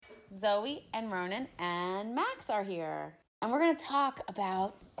Zoe and Ronan and Max are here. And we're going to talk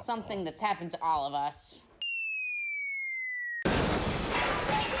about something that's happened to all of us.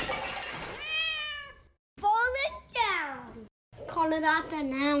 Falling down. Call it after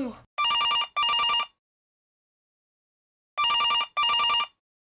now.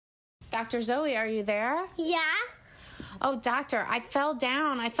 Dr. Zoe, are you there? Yeah? Oh, doctor, I fell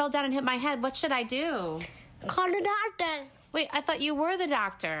down. I fell down and hit my head. What should I do? Call the doctor. Wait, I thought you were the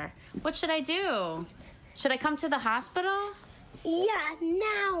doctor. What should I do? Should I come to the hospital? Yeah,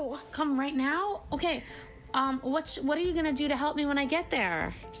 now. Come right now? Okay. What are you going to do to help me when I get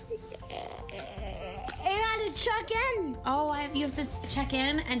there? I gotta check in. Oh, you have to check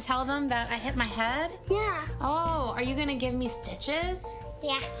in and tell them that I hit my head? Yeah. Oh, are you going to give me stitches?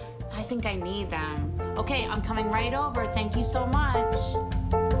 Yeah. I think I need them. Okay, I'm coming right over. Thank you so much.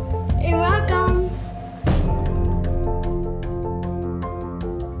 You're welcome.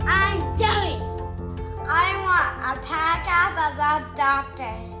 I'm Zoe. I want a pack of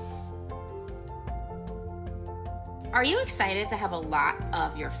doctors. Are you excited to have a lot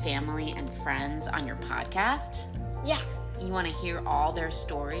of your family and friends on your podcast? Yeah. You want to hear all their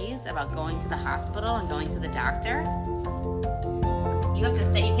stories about going to the hospital and going to the doctor? You have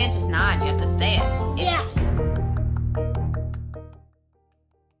to say, you can't just nod, you have to say it. Yes.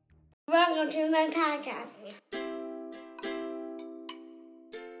 Welcome to my podcast.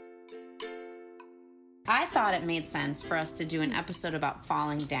 I thought it made sense for us to do an episode about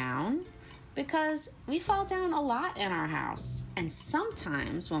falling down because we fall down a lot in our house. And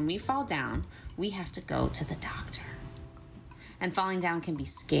sometimes when we fall down, we have to go to the doctor. And falling down can be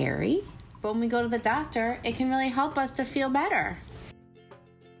scary, but when we go to the doctor, it can really help us to feel better.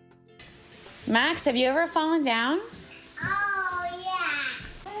 Max, have you ever fallen down? Oh,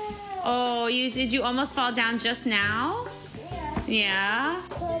 yeah. Oh, did you almost fall down just now? Yeah. Yeah?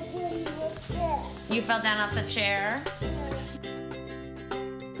 You fell down off the chair?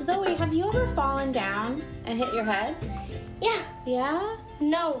 Zoe, have you ever fallen down and hit your head? Yeah. Yeah?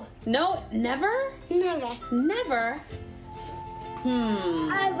 No. No, never? Never. Never?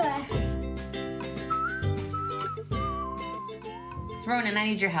 Ever. Ronan, I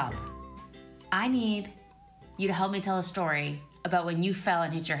need your help. I need you to help me tell a story about when you fell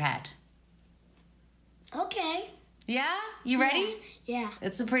and hit your head. Okay. Yeah? You ready? Yeah.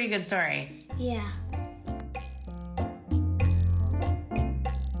 It's a pretty good story. Yeah.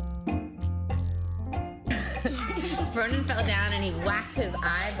 Ronan fell down and he whacked his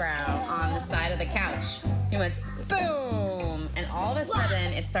eyebrow on the side of the couch. He went boom, and all of a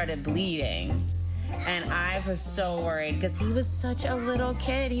sudden it started bleeding. And I was so worried because he was such a little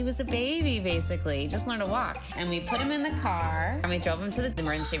kid. He was a baby, basically. He just learned to walk. And we put him in the car and we drove him to the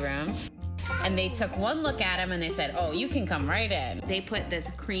emergency room. And they took one look at him and they said, oh, you can come right in. They put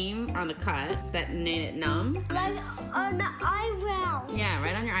this cream on the cut that made it numb. Like on the eyebrow. Yeah,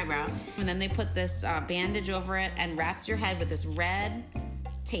 right on your eyebrow. And then they put this bandage over it and wrapped your head with this red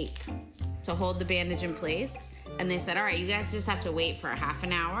tape to hold the bandage in place. And they said, all right, you guys just have to wait for a half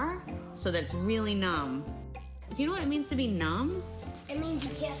an hour so that it's really numb. Do you know what it means to be numb? It means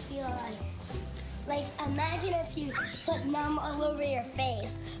you can't feel like imagine if you put numb all over your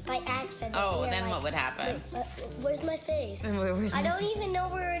face by accident. Oh, You're then like, what would happen? Where's my face? Where's I my don't face? even know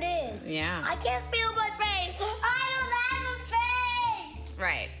where it is. Yeah. I can't feel my face. I don't have a face.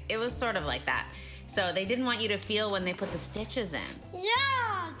 Right. It was sort of like that. So they didn't want you to feel when they put the stitches in. Yeah,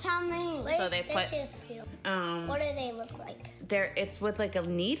 tell me. What So do they put- stitches feel? What do they look like? It's with like a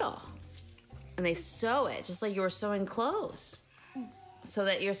needle. And they sew it just like you were sewing clothes. So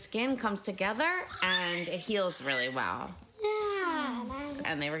that your skin comes together and it heals really well. Yeah.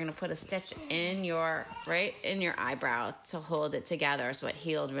 And they were going to put a stitch right in your eyebrow to hold it together so it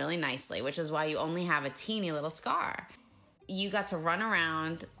healed really nicely, which is why you only have a teeny little scar. You got to run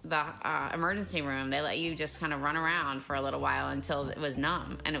around the emergency room. They let you just kind of run around for a little while until it was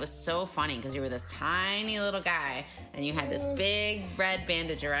numb. And it was so funny because you were this tiny little guy and you had this big red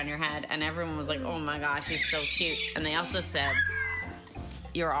bandage around your head and everyone was like, oh my gosh, he's so cute. And they also said,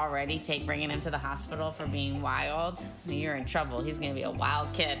 you're already bringing him to the hospital for being wild. You're in trouble. He's going to be a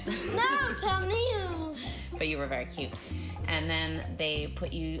wild kid. No, tell me. But you were very cute. And then they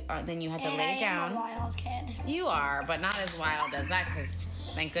put you, then you had to lay down. I'm a wild kid. You are, but not as wild as that because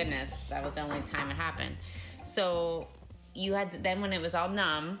thank goodness that was the only time it happened. So you had, then when it was all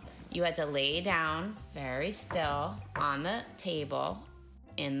numb, you had to lay down very still on the table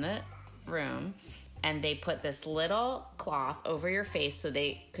in the room. And they put this little cloth over your face so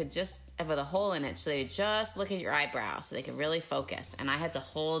they could just, with a hole in it, so they just look at your eyebrow so they could really focus. And I had to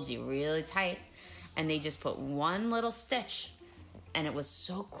hold you really tight. And they just put one little stitch and it was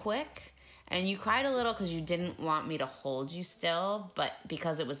so quick. And you cried a little because you didn't want me to hold you still, but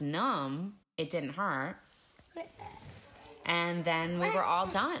because it was numb, it didn't hurt. And then we were all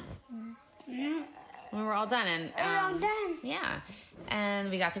done. We were all done. And yeah. And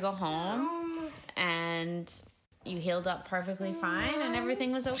we got to go home, and you healed up perfectly fine, and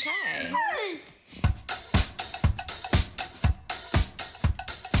everything was okay.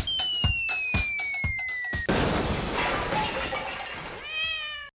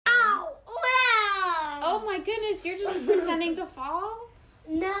 Oh my goodness, you're just pretending to fall?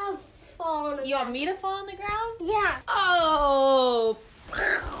 No, fall. You want me to fall on the ground? Yeah. Oh!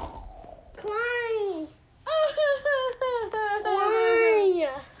 Climb.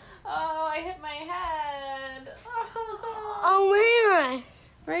 Oh, I hit my head. Oh, man.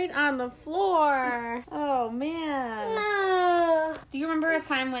 Right on the floor. Oh, man. No. Do you remember a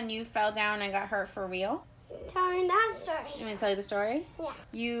time when you fell down and got hurt for real? Tell me that story. You want me to tell you the story? Yeah.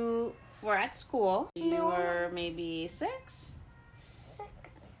 You were at school. You No. were maybe 6.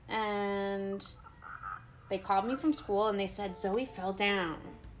 6. And they called me from school and they said, Zoe fell down.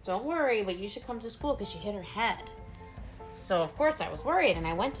 Don't worry, but you should come to school because she hit her head. So, of course, I was worried, and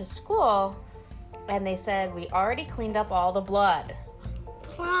I went to school, and they said, we already cleaned up all the blood.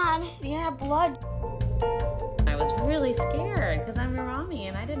 Blood? Yeah, blood. I was really scared because I'm your mommy,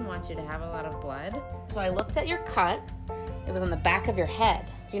 and I didn't want you to have a lot of blood. So I looked at your cut. It was on the back of your head.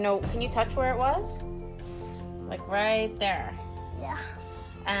 Do you know, can you touch where it was? Like right there. Yeah.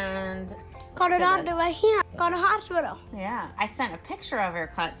 And Got a doctor right here. Got a hospital. yeah, I sent a picture of your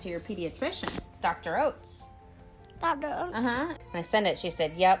cut to your pediatrician, Dr. Oates. Doctor. Uh-huh. And I sent it. She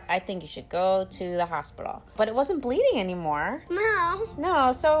said, yep, I think you should go to the hospital. But it wasn't bleeding anymore. No.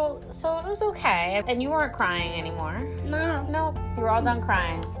 No, so it was okay. And you weren't crying anymore. No. Nope, you were all done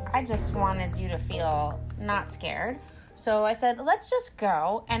crying. I just wanted you to feel not scared. So I said, let's just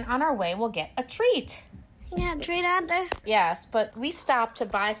go, and on our way, we'll get a treat. Yeah, treat out there. Yes, but we stopped to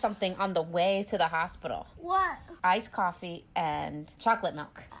buy something on the way to the hospital. What? Iced coffee and chocolate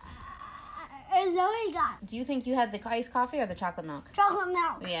milk. Zoe got Do you think you had the iced coffee or the chocolate milk? chocolate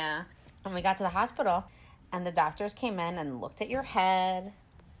milk. Yeah. And we got to the hospital, and the doctors came in and looked at your head,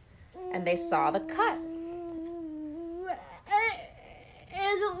 and they saw the cut.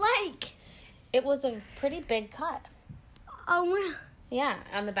 It's a lake. It was a pretty big cut. Oh, Yeah,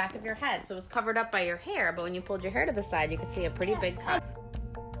 on the back of your head. So it was covered up by your hair, but when you pulled your hair to the side, you could see a pretty big cut.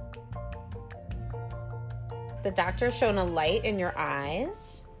 The doctor shone a light in your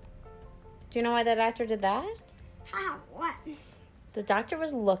eyes. Do you know why the doctor did that? how? What? The doctor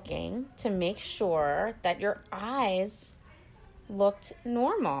was looking to make sure that your eyes looked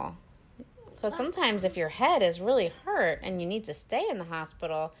normal. Because sometimes if your head is really hurt and you need to stay in the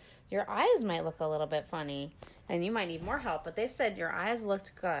hospital, your eyes might look a little bit funny and you might need more help. But they said your eyes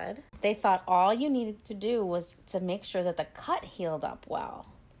looked good. They thought all you needed to do was to make sure that the cut healed up well.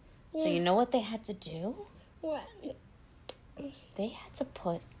 So you know what they had to do? What? They had to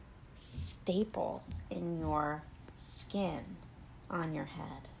put staples in your skin on your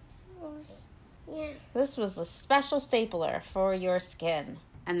head. Yeah. This was a special stapler for your skin.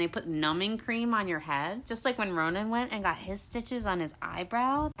 And they put numbing cream on your head, just like when Ronan went and got his stitches on his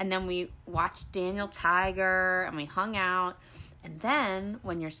eyebrow. And then we watched Daniel Tiger, and we hung out. And then,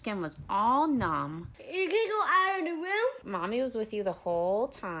 when your skin was all numb... You can go out of the room? Mommy was with you the whole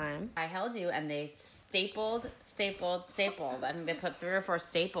time. I held you, and they stapled. And they put 3 or 4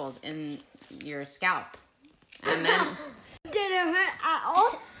 staples in your scalp. And then... Did it hurt at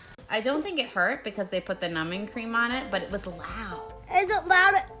all? I don't think it hurt because they put the numbing cream on it, but it was loud. Is it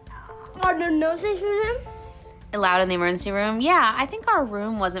loud on the nurse's room? Loud in the emergency room? Yeah, I think our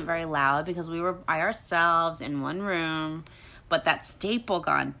room wasn't very loud because we were by ourselves in one room. But that staple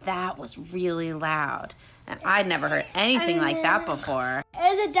gun, that was really loud. And I'd never heard anything like that before.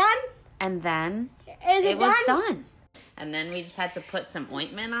 Is it done? And then It was done. And then we just had to put some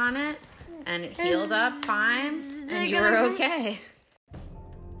ointment on it. And it healed up fine. And you were okay.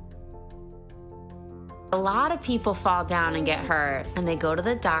 A lot of people fall down and get hurt. And they go to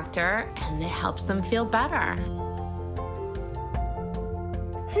the doctor and it helps them feel better.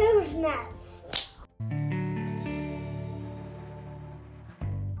 Who's next?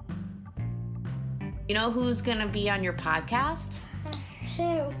 You know who's going to be on your podcast?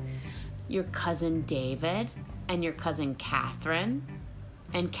 Who? Your cousin David and your cousin Catherine.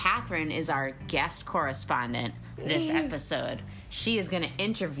 And Catherine is our guest correspondent this episode. She is going to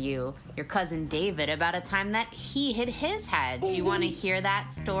interview your cousin David about a time that he hit his head. Do you want to hear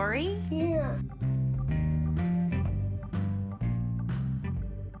that story? Yeah.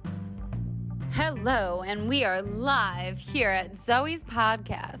 Hello, Hello, and we are live here at Zoe's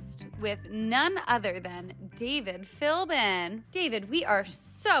podcast with none other than David Philbin. David, we are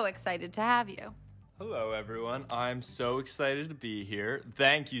so excited to have you. Hello, everyone. I'm so excited to be here.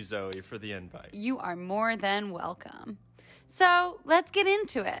 Thank you, Zoe, for the invite. You are more than welcome. So let's get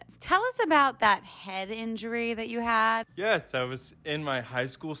into it. Tell us about that head injury that you had. Yes, I was in my high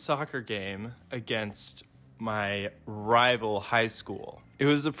school soccer game against my rival high school. It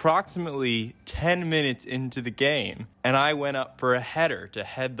was approximately 10 minutes into the game, and I went up for a header to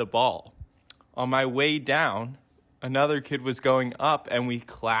head the ball. On my way down, another kid was going up, and we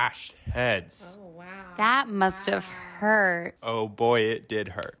clashed heads. Oh, wow. That must have hurt. Oh boy, it did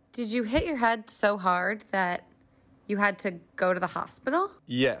hurt. Did you hit your head so hard that you had to go to the hospital?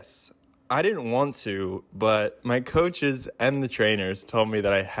 Yes, I didn't want to, but my coaches and the trainers told me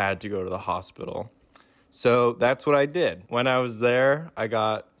that I had to go to the hospital. So that's what I did. When I was there, I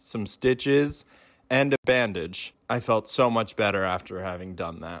got some stitches and a bandage. I felt so much better after having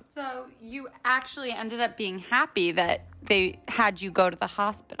done that. So you actually ended up being happy that they had you go to the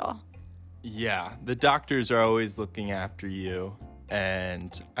hospital. Yeah, the doctors are always looking after you,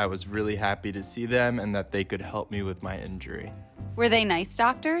 and I was really happy to see them and that they could help me with my injury. Were they nice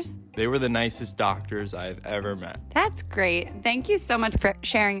doctors? They were the nicest doctors I've ever met. That's great. Thank you so much for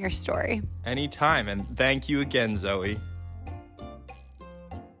sharing your story. Anytime, and thank you again, Zoe.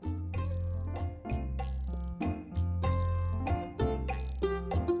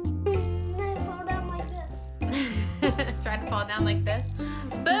 I fall down like this. Try to fall down like this.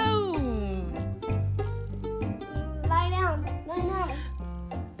 Boom! Lie down. Lie down.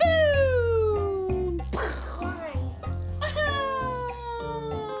 Boom! Why?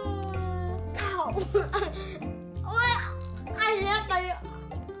 Ow. I hit my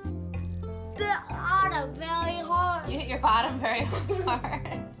the auto very hard. You hit your bottom very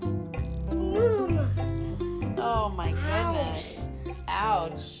hard. Oh my goodness.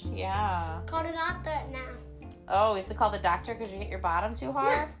 Ouch. Yeah. Call the doctor now. Oh, we have to call the doctor because you hit your bottom too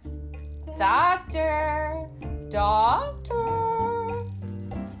hard? Doctor! Doctor!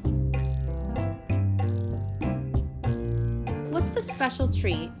 What's the special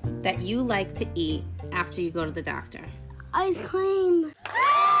treat that you like to eat after you go to the doctor? Ice cream.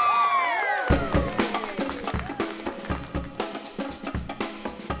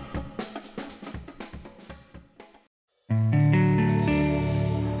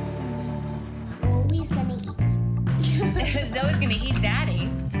 Always gonna eat. Zoe's gonna eat daddy.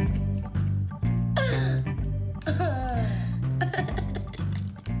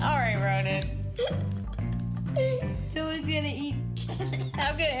 All right, Ronan. Someone's gonna eat.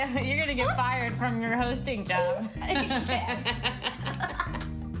 You're gonna get fired from your hosting job. I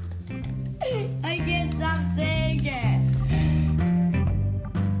can't stop saying it.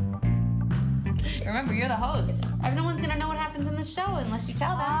 Remember, you're the host. No one's gonna know what happens in the show unless you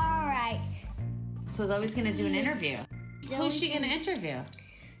tell them. All right. So Zoe's gonna do an interview. Who's she gonna interview?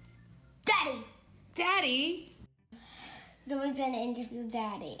 Daddy. Daddy? Someone's gonna interview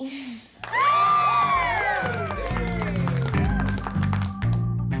Daddy.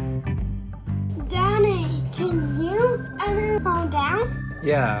 Daddy, can you ever fall down?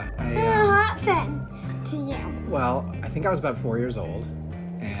 Yeah, What happened to you? well, I think I was about 4 years old,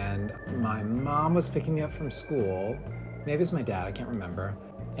 and my mom was picking me up from school. Maybe it was my dad, I can't remember.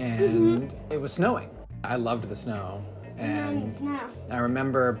 And it was snowing. I loved the snow. And No. I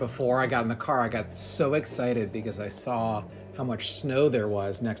remember before I got in the car, I got so excited because I saw how much snow there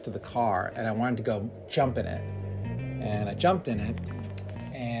was next to the car, and I wanted to go jump in it. And I jumped in it,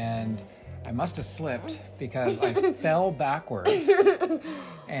 and I must have slipped because I fell backwards,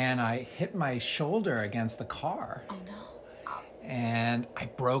 and I hit my shoulder against the car. Oh no. And I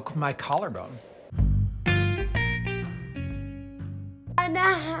broke my collarbone.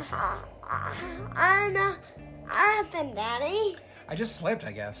 I happened, Daddy. I just slipped,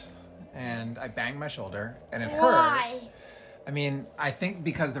 I guess. And I banged my shoulder, and it hurt. Why? I mean, I think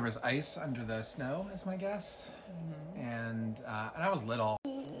because there was ice under the snow, is my guess. And I was little.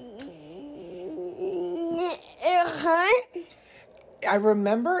 It hurt? I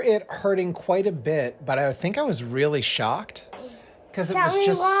remember it hurting quite a bit, but I think I was really shocked because it Tell was me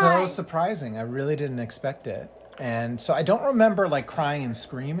just why. so surprising. I really didn't expect it. And so I don't remember like crying and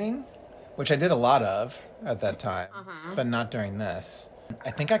screaming, which I did a lot of at that time, but not during this.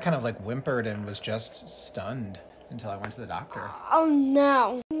 I think I kind of like whimpered and was just stunned until I went to the doctor. Oh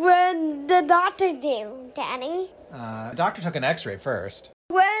no. What did the doctor do, Daddy? The doctor took an x-ray first.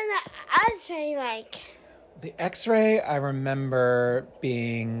 What did the X-ray like? The x-ray I remember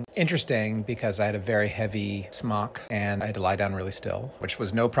being interesting because I had a very heavy smock and I had to lie down really still, which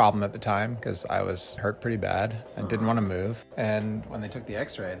was no problem at the time because I was hurt pretty bad and didn't want to move. And when they took the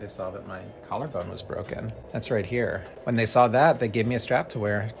x-ray, they saw that my collarbone was broken. That's right here. When they saw that, they gave me a strap to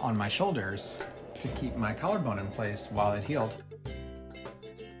wear on my shoulders to keep my collarbone in place while it healed.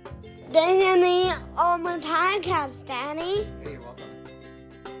 Danny on my podcast, Danny. Hey, you're welcome.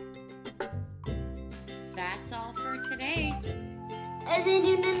 That's all for today. Listen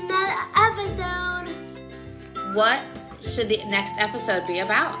to another episode What should the next episode be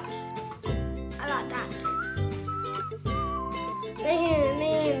about? about that. Listen to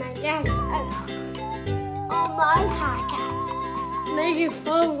me and my guest on my podcast. Thank you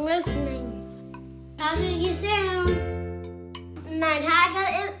for listening. Talk to you soon. My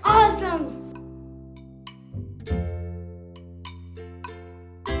podcast is awesome.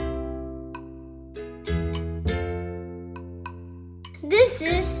 This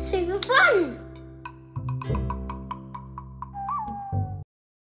is super fun.